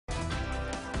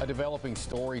A developing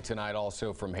story tonight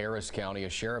also from Harris County. A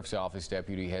sheriff's office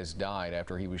deputy has died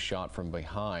after he was shot from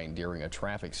behind during a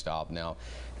traffic stop. Now,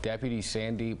 Deputy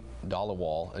Sandeep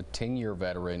Dhaliwal, a 10-year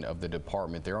veteran of the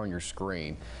department, there on your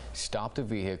screen, stopped a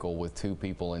vehicle with two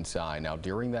people inside. Now,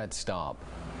 during that stop,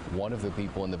 one of the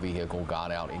people in the vehicle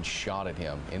got out and shot at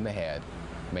him in the head,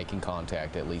 making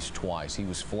contact at least twice. He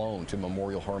was flown to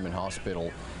Memorial Hermann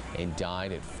Hospital and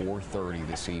died at 4:30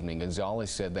 this evening. Gonzalez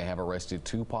said they have arrested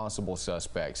two possible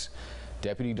suspects.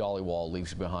 Deputy Dhaliwal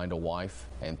leaves behind a wife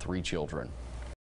and 3 children.